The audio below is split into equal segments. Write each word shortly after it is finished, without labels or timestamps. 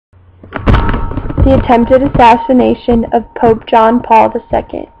The attempted assassination of Pope John Paul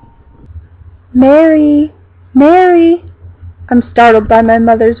II. "Mary! Mary!" I'm startled by my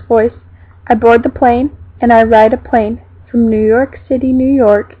mother's voice. I board the plane, and I ride a plane from New York City, New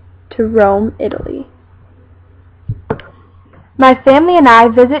York, to Rome, Italy. My family and I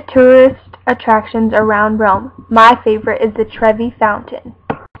visit tourist attractions around Rome. My favorite is the Trevi Fountain.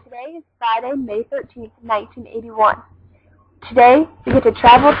 Today is Friday, May 13th, 1981. Today, we get to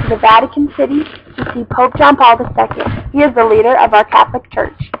travel to the Vatican City to see Pope John Paul II. He is the leader of our Catholic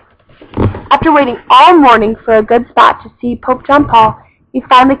Church. After waiting all morning for a good spot to see Pope John Paul, he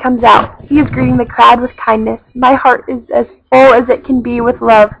finally comes out. He is greeting the crowd with kindness. My heart is as full as it can be with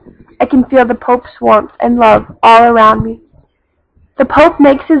love. I can feel the Pope's warmth and love all around me. The Pope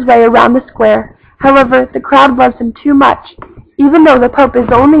makes his way around the square. However, the crowd loves him too much. Even though the Pope is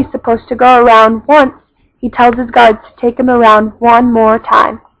only supposed to go around once, he tells his guards to take him around one more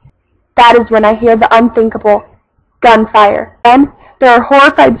time. That is when I hear the unthinkable: gunfire. Then there are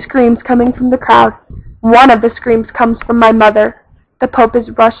horrified screams coming from the crowd. One of the screams comes from my mother. The Pope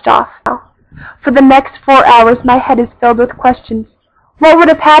is rushed off. For the next 4 hours, my head is filled with questions. What would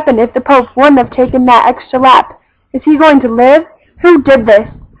have happened if the Pope wouldn't have taken that extra lap? Is he going to live? Who did this?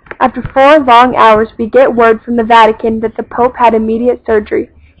 After 4 long hours, we get word from the Vatican that the Pope had immediate surgery.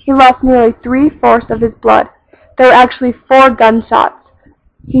 He lost nearly 3/4 of his blood. There were actually 4 gunshots.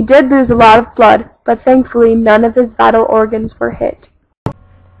 He did lose a lot of blood, but thankfully none of his vital organs were hit.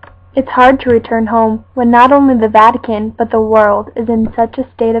 It's hard to return home when not only the Vatican, but the world is in such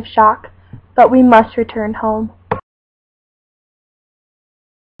a state of shock, but we must return home.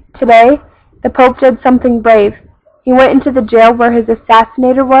 Today, the Pope did something brave. He went into the jail where his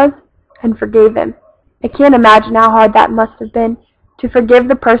assassinator was and forgave him. I can't imagine how hard that must have been, to forgive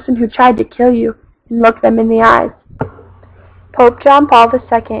the person who tried to kill you and look them in the eyes. Pope John Paul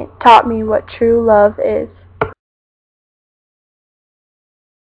II taught me what true love is.